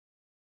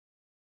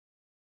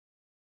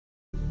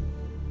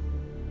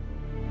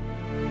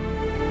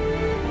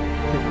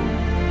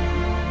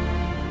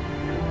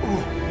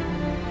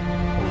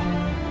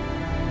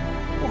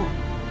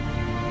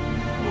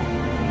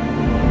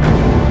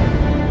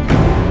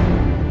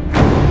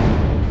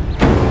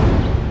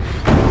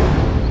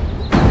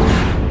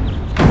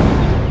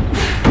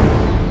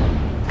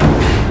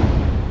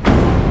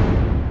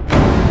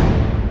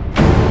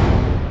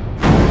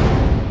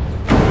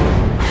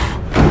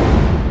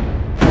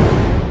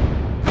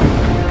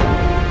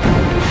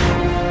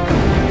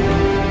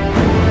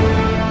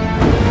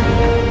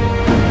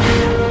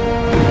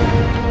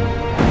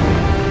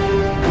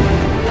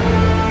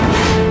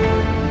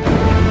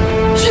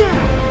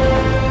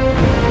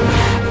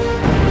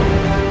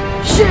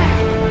Shit!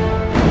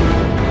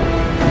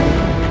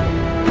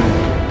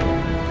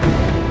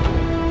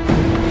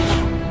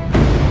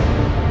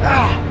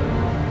 Ah!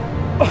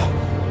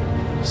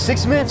 Oh.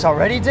 6 minutes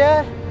already,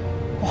 Dad?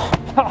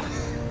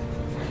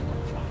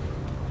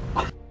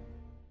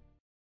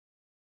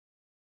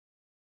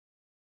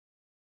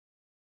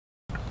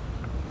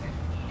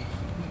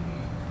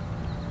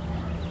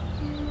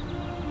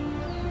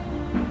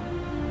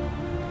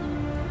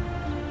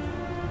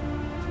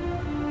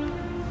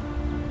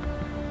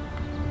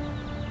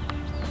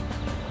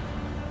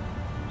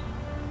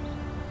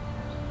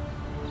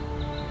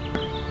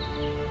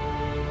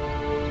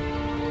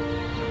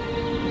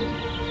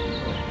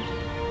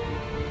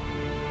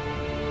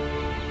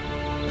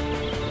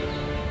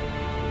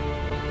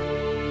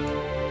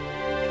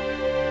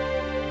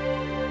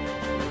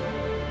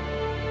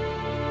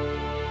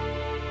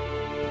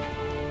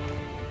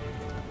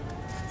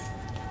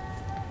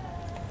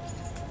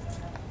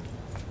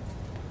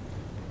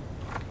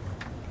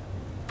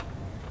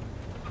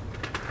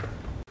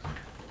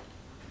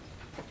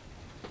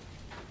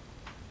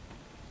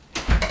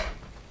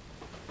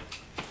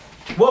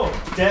 Whoa,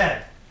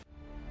 Dad!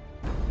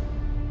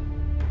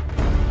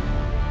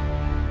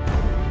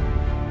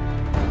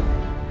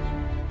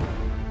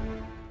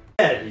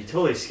 Dad, you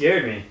totally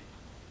scared me.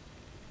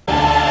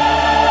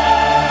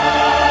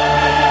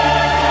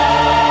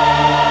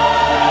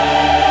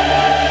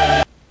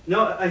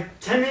 No,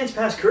 10 minutes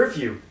past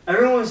curfew.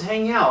 Everyone was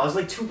hanging out. I was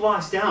like 2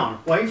 blocks down.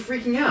 Why are you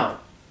freaking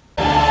out?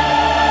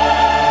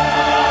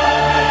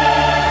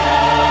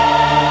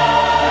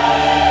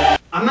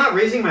 I'm not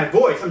raising my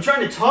voice. I'm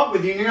trying to talk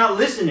with you and you're not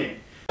listening.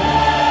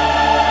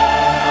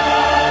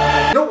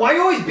 No, why do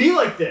you always be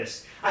like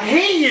this? I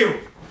hate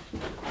you!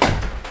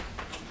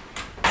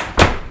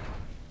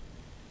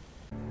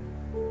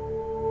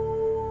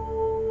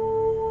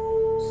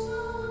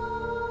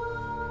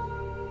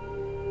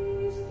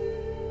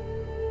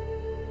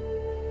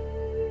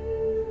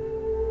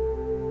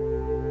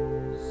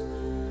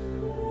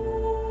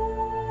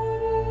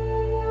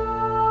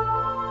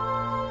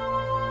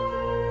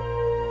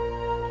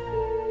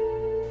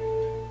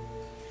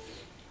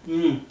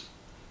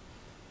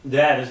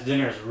 Dad, this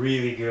dinner is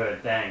really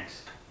good,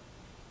 thanks.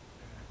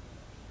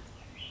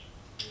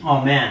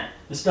 Oh man,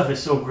 this stuff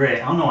is so great.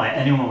 I don't know why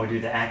anyone would do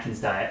the Atkins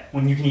diet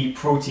when you can eat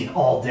protein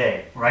all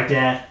day, right,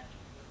 Dad?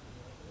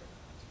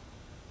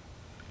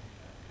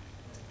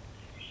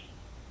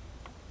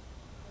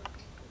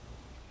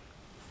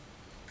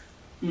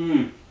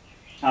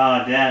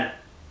 Dad,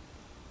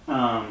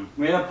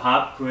 we had a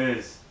pop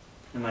quiz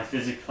in my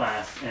physics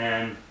class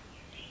and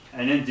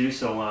I didn't do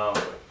so well.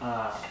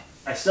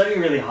 I studied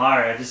really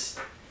hard.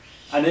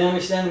 I didn't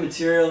understand the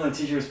material and the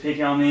teacher was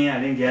picking on me. I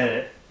didn't get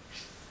it.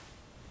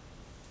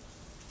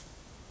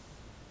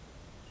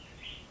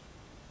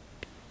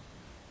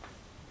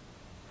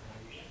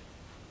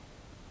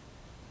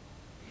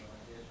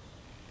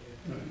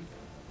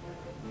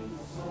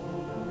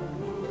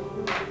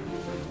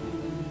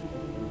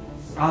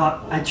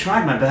 I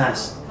tried my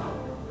best.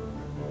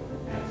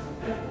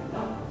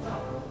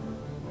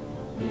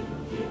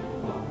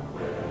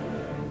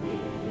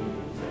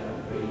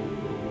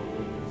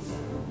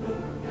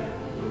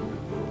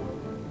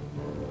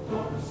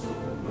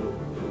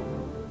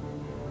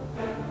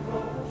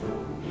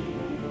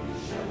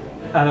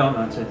 I don't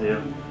know what to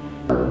do.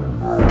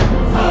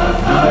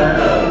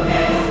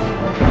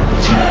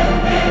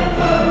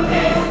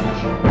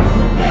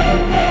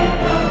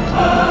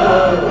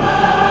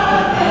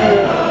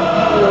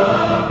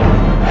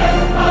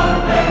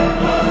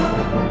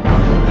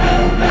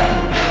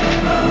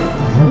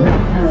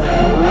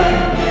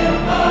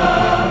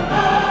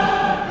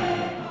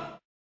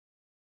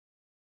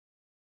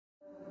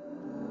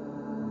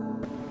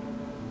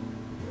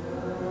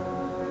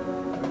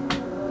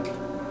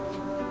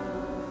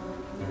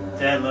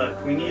 Dad,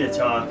 look, we need to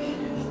talk.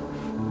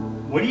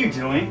 What are you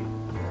doing?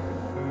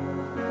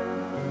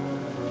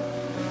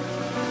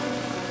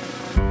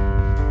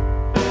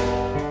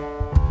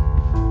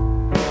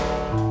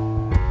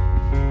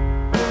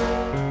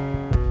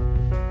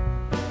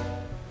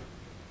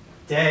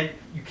 Dad,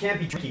 you can't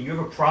be drinking. You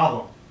have a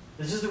problem.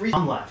 This is the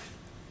reason I'm left.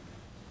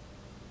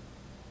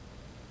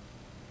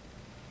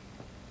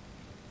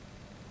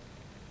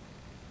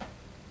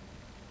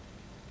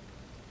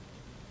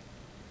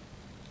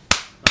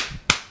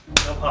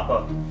 No,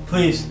 Papa.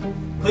 Please.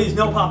 Please,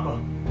 no,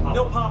 Papa.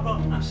 No, Papa.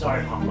 I'm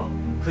sorry, Papa.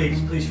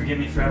 Please forgive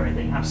me for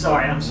everything. I'm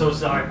sorry. I'm so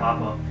sorry,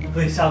 Papa.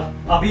 Please,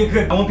 I'll be a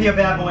good... I won't be a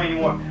bad boy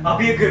anymore. I'll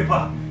be a good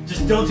Papa.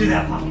 Just don't do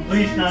that, Papa.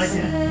 Please, not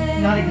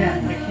again. Not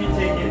again. I can't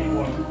take it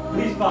anymore.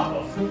 Please,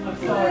 Papa. I'm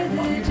sorry.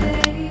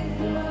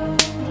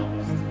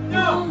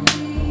 No!